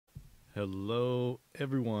Hello,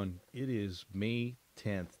 everyone. It is May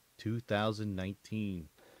 10th, 2019,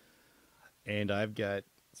 and I've got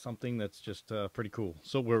something that's just pretty cool.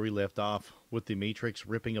 So where we left off with the Matrix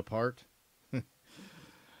ripping apart,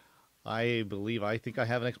 I think I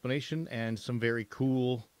have an explanation and some very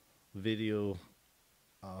cool video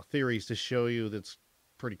theories to show you that's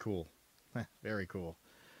pretty cool. Very cool.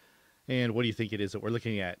 And what do you think it is that we're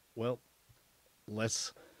looking at? Well,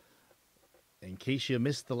 in case you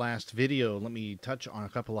missed the last video, let me touch on a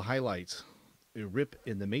couple of highlights. A rip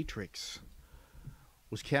in the Matrix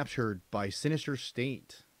was captured by Sinister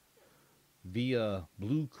State via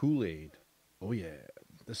blue Kool-Aid. Oh yeah,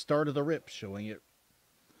 the start of the rip, showing it.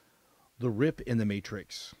 The rip in the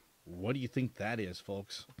Matrix. What do you think that is,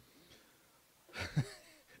 folks?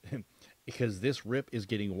 Because this rip is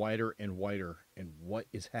getting wider and wider. And what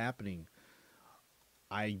is happening?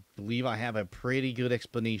 I believe I have a pretty good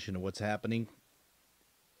explanation of what's happening.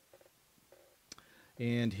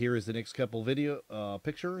 And here is the next couple video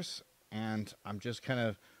pictures. And I'm just kind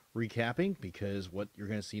of recapping because what you're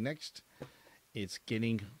going to see next, it's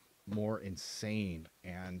getting more insane.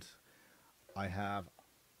 And I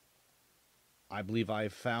believe I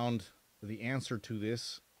found the answer to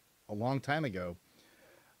this a long time ago.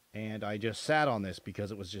 And I just sat on this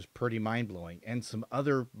because it was just pretty mind-blowing. And some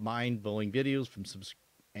other mind-blowing videos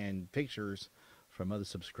and pictures from other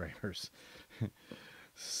subscribers.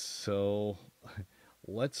 So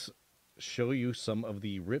let's show you some of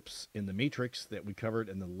the rips in the Matrix that we covered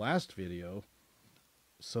in the last video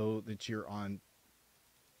so that you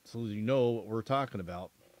know what we're talking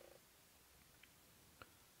about.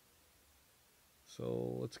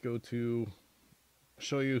 So let's go to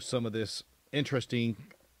show you some of this interesting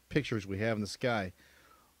pictures we have in the sky,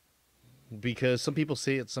 because some people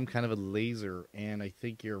say it's some kind of a laser, and I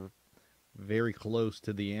think you're very close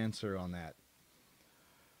to the answer on that.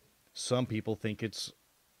 Some people think it's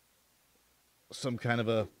some kind of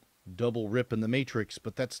a double rip in the Matrix,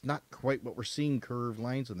 but that's not quite what we're seeing. Curved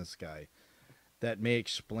lines in the sky that may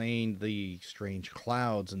explain the strange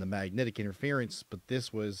clouds and the magnetic interference, but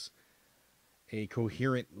this was a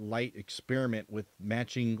coherent light experiment with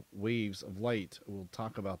matching waves of light. We'll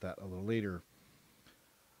talk about that a little later.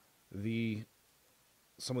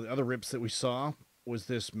 Some of the other rips that we saw was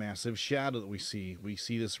this massive shadow that we see. We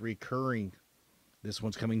see this recurring. This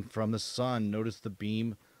one's coming from the sun. Notice the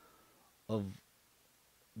beam of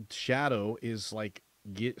shadow is like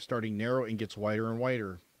starting narrow and gets wider and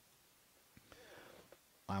wider.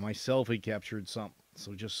 I myself had captured some.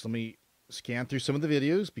 So just let me scan through some of the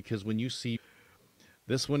videos, because when you see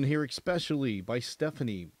this one here, especially by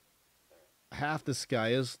Stephanie, half the sky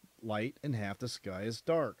is light and half the sky is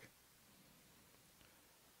dark.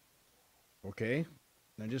 Okay,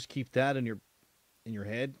 now just keep that in your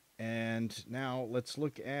head. And now let's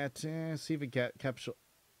look at see if it capture.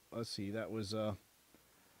 Let's see. That was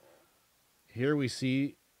here we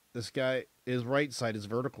see the sky is right side is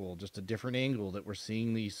vertical, just a different angle that we're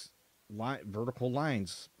seeing these vertical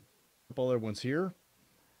lines. A couple other ones here.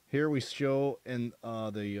 Here we show in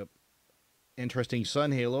the interesting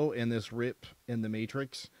sun halo in this rip in the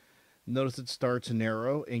Matrix. Notice it starts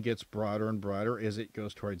narrow and gets broader and broader as it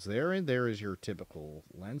goes towards there. And there is your typical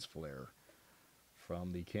lens flare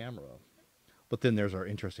from the camera. But then there's our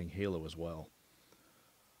interesting halo as well.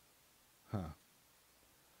 Huh.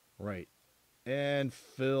 Right. And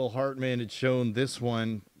Phil Hartman had shown this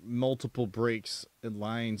one, multiple breaks and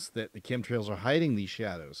lines that the chemtrails are hiding these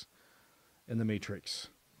shadows in the Matrix.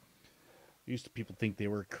 People think they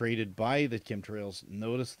were created by the chemtrails.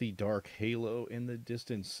 Notice the dark halo in the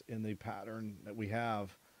distance in the pattern that we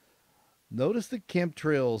have. Notice the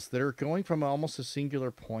chemtrails that are going from almost a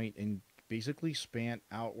singular point and basically span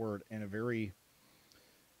outward in a very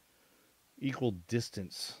equal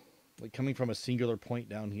distance. Like coming from a singular point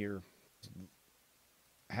down here.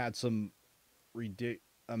 Had some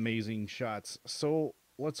amazing shots. So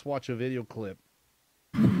let's watch a video clip.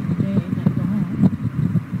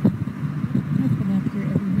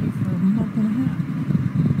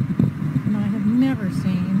 Never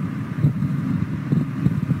seen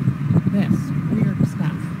this weird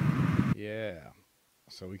stuff. Yeah,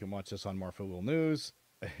 so we can watch this on Marfoogle News.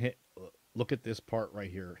 Look at this part right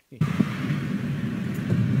here.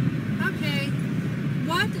 Okay,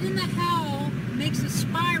 what in the hell makes a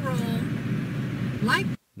spiral like?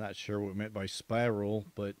 Not sure what meant by spiral,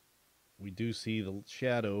 but we do see the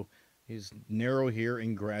shadow is narrow here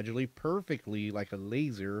and gradually, perfectly like a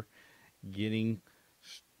laser, getting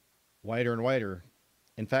wider and wider.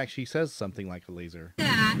 In fact, she says something like a laser.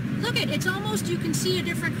 Look at it's almost, you can see a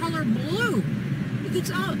different color blue.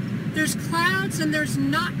 There's clouds and there's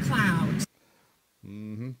not clouds.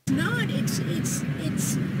 Mm-hmm. Not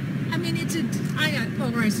I mean, I got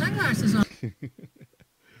polarized sunglasses on.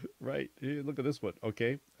 Right. Here, look at this one.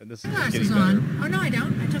 Okay. And this is Sunglasses getting better. on. Oh, no, I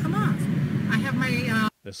don't. I took them off. I have my,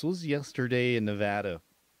 This was yesterday in Nevada.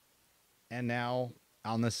 And now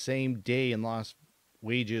on the same day in Las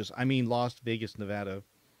Vegas, Nevada.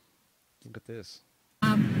 Look at this.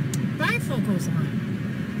 bifocals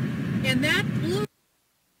on. And that blue.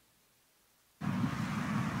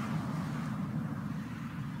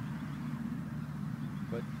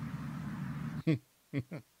 But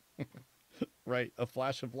right, a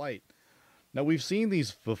flash of light. Now we've seen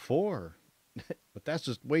these before, but that's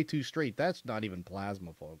just way too straight. That's not even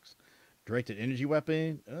plasma, folks. Directed energy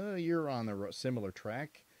weapon, you're on the similar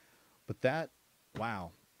track. But that,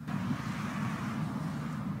 wow.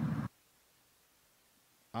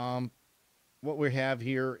 What we have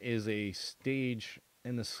here is a stage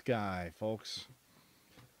in the sky, folks.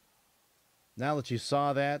 Now that you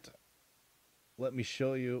saw that, let me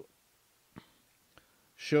show you.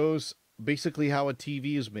 Shows basically how a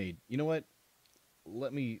TV is made. You know what?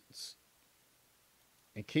 Let me,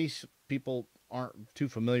 in case people aren't too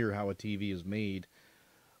familiar how a TV is made,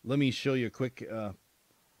 let me show you a quick, a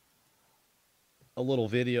little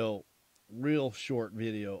video, real short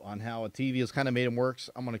video on how a TV is kind of made and works.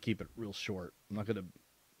 I'm going to keep it real short. I'm not going to.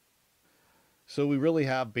 So we really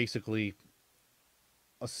have basically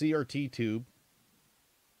a CRT tube.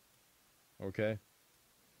 Okay.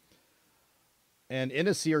 And in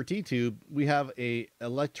a CRT tube, we have a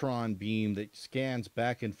electron beam that scans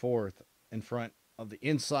back and forth in front of the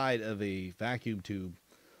inside of a vacuum tube.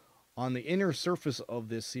 On the inner surface of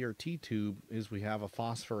this CRT tube is we have a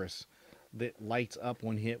phosphorus that lights up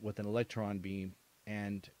when hit with an electron beam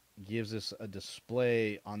and gives us a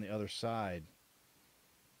display on the other side.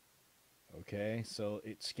 Okay, so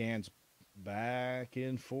it scans back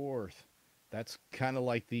and forth. That's kind of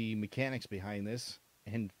like the mechanics behind this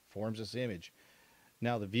and forms this image.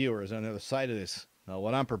 Now the viewer is on the other side of this. Now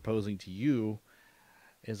what I'm proposing to you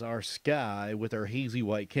is our sky with our hazy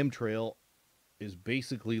white chemtrail is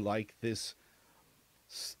basically like this,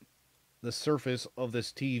 the surface of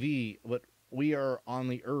this TV, but we are on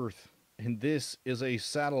the Earth, and this is a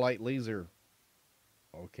satellite laser.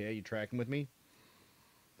 Okay, you tracking with me?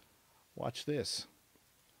 Watch this.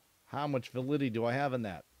 How much validity do I have in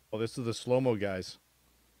that? Oh, this is the slow-mo, guys.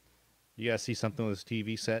 You guys see something with this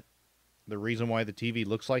TV set? The reason why the TV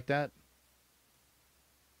looks like that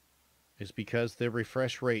is because the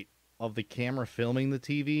refresh rate of the camera filming the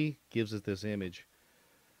TV gives it this image.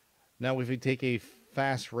 Now, if we take a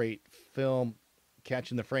fast rate film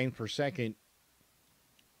catching the frame per second,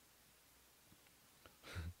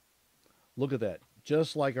 look at that.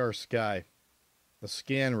 Just like our sky, the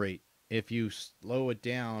scan rate, if you slow it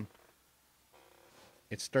down,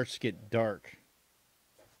 it starts to get dark.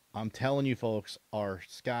 I'm telling you, folks, our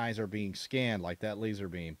skies are being scanned like that laser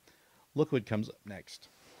beam. Look what comes up next.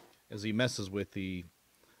 As he messes with the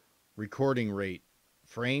recording rate,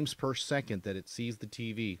 frames per second that it sees the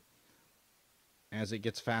TV, as it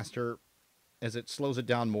gets faster, as it slows it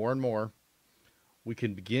down more and more, we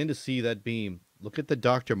can begin to see that beam. Look at the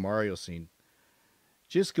Dr. Mario scene.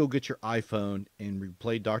 Just go get your iPhone and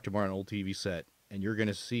replay Dr. Mario on an old TV set, and you're going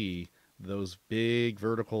to see those big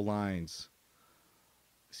vertical lines.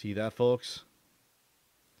 See that, folks?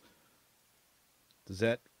 Does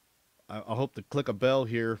that... I hope to click a bell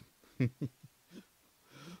here.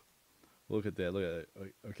 Look at that. Look at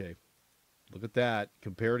that. Okay. Look at that.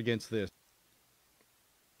 Compare it against this.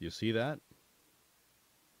 You see that?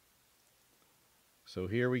 So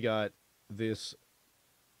here we got this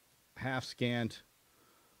half-scanned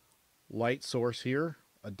light source here.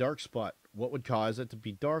 A dark spot. What would cause it to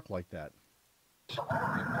be dark like that?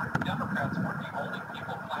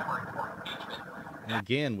 And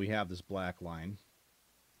again, we have this black line.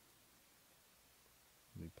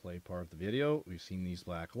 We play part of the video. We've seen these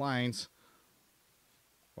black lines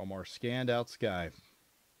from our scanned out sky.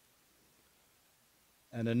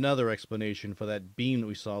 And another explanation for that beam that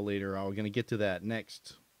we saw later. I'm going to get to that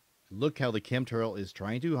next. Look how the chemtrail is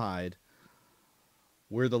trying to hide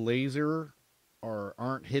where the laser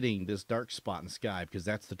aren't hitting this dark spot in the sky, because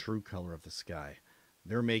that's the true color of the sky.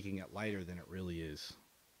 They're making it lighter than it really is.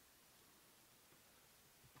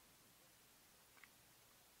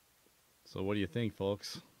 So what do you think,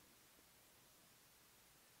 folks?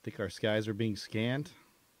 Think our skies are being scanned?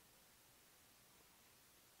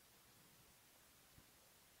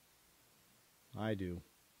 I do.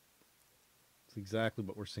 It's exactly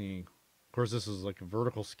what we're seeing. Of course, this is like a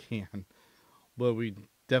vertical scan, but we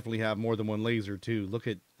definitely have more than one laser too. Look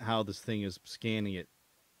at how this thing is scanning it.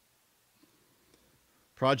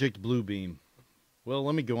 Project Bluebeam. Well,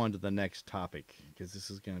 let me go on to the next topic because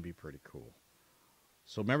this is going to be pretty cool.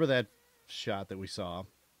 So remember that shot that we saw?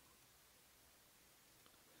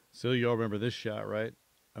 So you all remember this shot, right?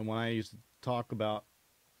 And when I used to talk about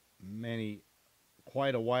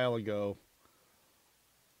quite a while ago,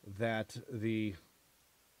 that the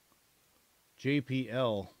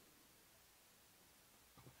JPL,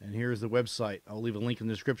 and here's the website. I'll leave a link in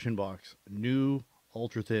the description box. New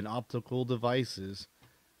ultra thin optical devices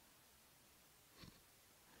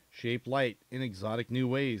shape light in exotic new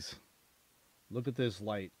ways. Look at this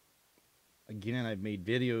light. Again, I've made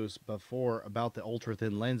videos before about the ultra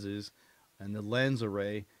thin lenses and the lens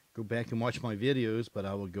array. Go back and watch my videos, but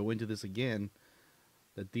I will go into this again.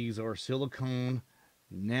 That these are silicone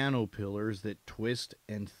nanopillars that twist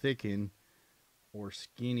and thicken or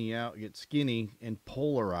get skinny and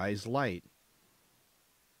polarize light.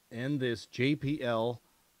 And this JPL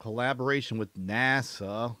collaboration with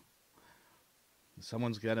NASA,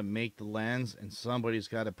 someone's got to make the lens and somebody's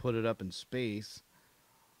got to put it up in space.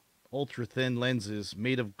 Ultra thin lenses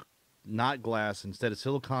made of not glass, instead of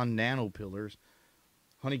silicon nanopillars,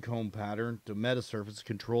 honeycomb pattern to metasurface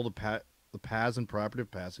control the paths and property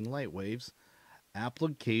of passing light waves.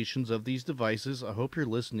 Applications of these devices. I hope you're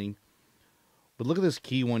listening. But look at this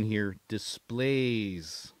key one here.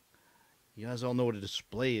 Displays. You guys all know what a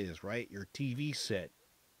display is, right? Your TV set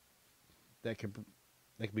that can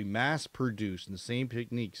be mass produced in the same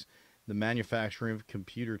techniques, the manufacturing of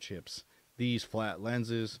computer chips. These flat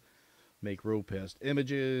lenses make robust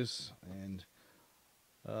images and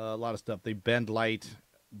a lot of stuff. They bend light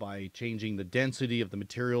by changing the density of the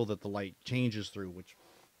material that the light changes through, which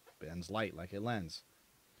bends light like a lens.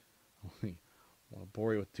 I want to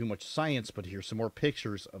bore you with too much science, but here's some more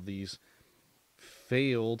pictures of these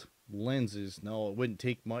failed lenses. No, it wouldn't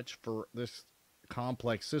take much for this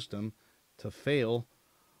complex system to fail,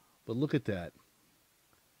 but look at that.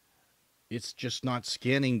 It's just not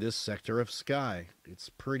scanning this sector of sky. It's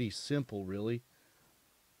pretty simple, really.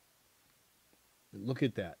 Look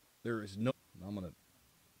at that. There is no...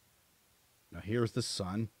 Now here's the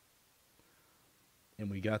sun. And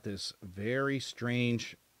we got this very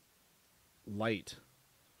strange light.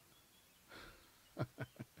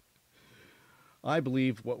 I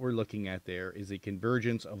believe what we're looking at there is a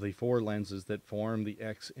convergence of the four lenses that form the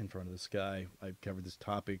X in front of the sky. I've covered this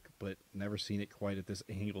topic, but never seen it quite at this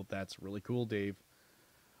angle. That's really cool, Dave.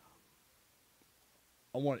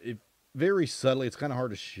 I want it very subtly. It's kind of hard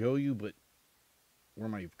to show you, but where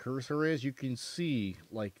my cursor is, you can see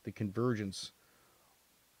like the convergence,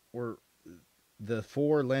 or the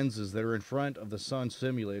four lenses that are in front of the sun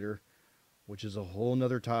simulator, which is a whole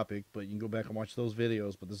nother topic, but you can go back and watch those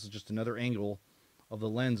videos. But this is just another angle of the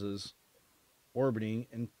lenses orbiting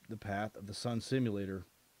in the path of the sun simulator.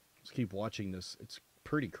 Let's keep watching this. It's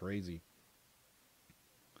pretty crazy.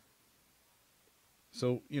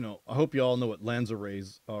 So, I hope you all know what lens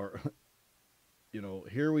arrays are.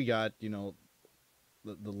 Here we got, the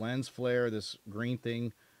lens flare, this green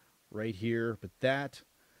thing right here. But that,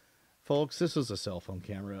 folks, this is a cell phone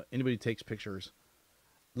camera. Anybody takes pictures,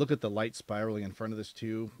 look at the light spiraling in front of this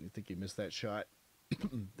too. You think you missed that shot?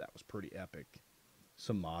 That was pretty epic.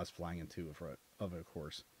 Some moths flying into front of it, of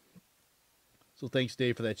course. So thanks,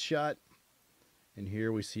 Dave, for that shot. And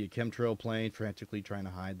here we see a chemtrail plane frantically trying to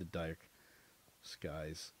hide the dark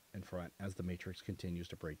skies in front as the matrix continues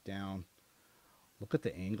to break down. Look at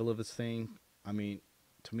the angle of this thing. I mean,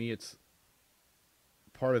 to me, it's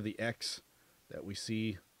part of the X that we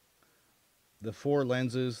see. The four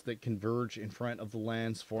lenses that converge in front of the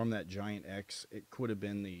lens form that giant X. It could have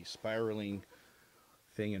been the spiraling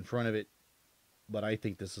thing in front of it, but I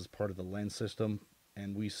think this is part of the lens system.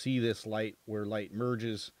 And we see this light where light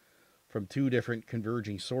merges from two different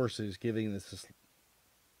converging sources, giving this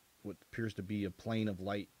what appears to be a plane of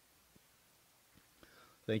light.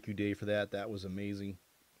 Thank you, Dave, for that. That was amazing.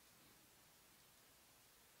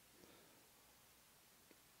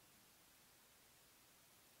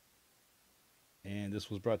 And this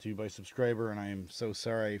was brought to you by a subscriber, and I am so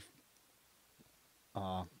sorry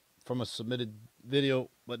from a submitted video.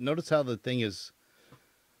 But notice how the thing is,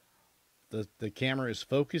 the camera is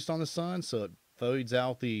focused on the sun, so it fades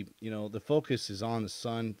out the focus is on the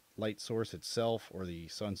sun light source itself, or the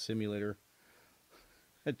sun simulator.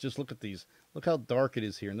 Just look at these. Look how dark it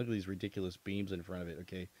is here, and look at these ridiculous beams in front of it.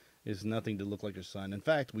 Okay, it's nothing to look like a sun. In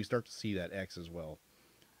fact, we start to see that X as well.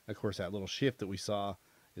 Of course, that little shift that we saw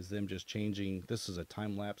is them just changing. This is a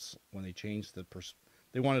time lapse when they changed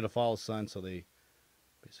they wanted to follow the sun, so they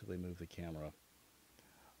basically moved the camera.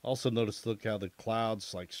 Also notice, look how the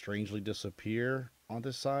clouds like strangely disappear on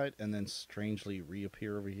this side and then strangely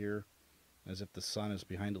reappear over here, as if the sun is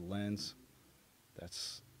behind the lens.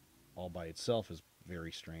 That's all by itself is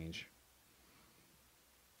very strange.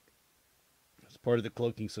 As part of the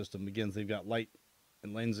cloaking system, again, they've got light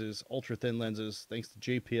and lenses, ultra thin lenses, thanks to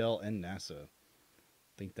JPL and NASA.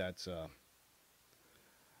 I think that's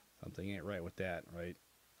something ain't right with that, right?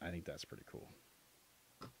 I think that's pretty cool.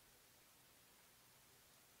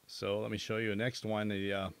 So let me show you a next one.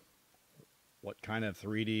 What kind of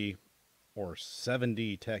 3D or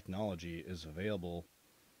 7D technology is available.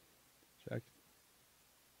 Check.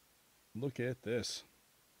 Look at this.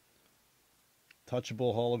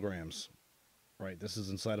 Touchable holograms. Right, this is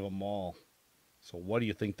inside of a mall. So what do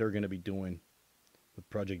you think they're going to be doing with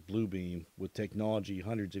Project Bluebeam with technology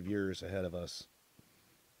hundreds of years ahead of us?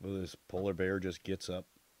 Well, this polar bear just gets up.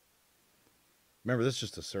 Remember, this is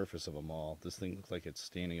just the surface of a mall. This thing looks like it's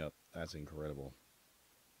standing up. That's incredible.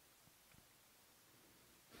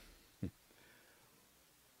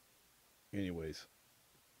 Anyways,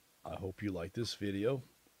 I hope you like this video.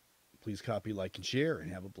 Please copy, like, and share,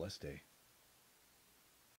 and have a blessed day.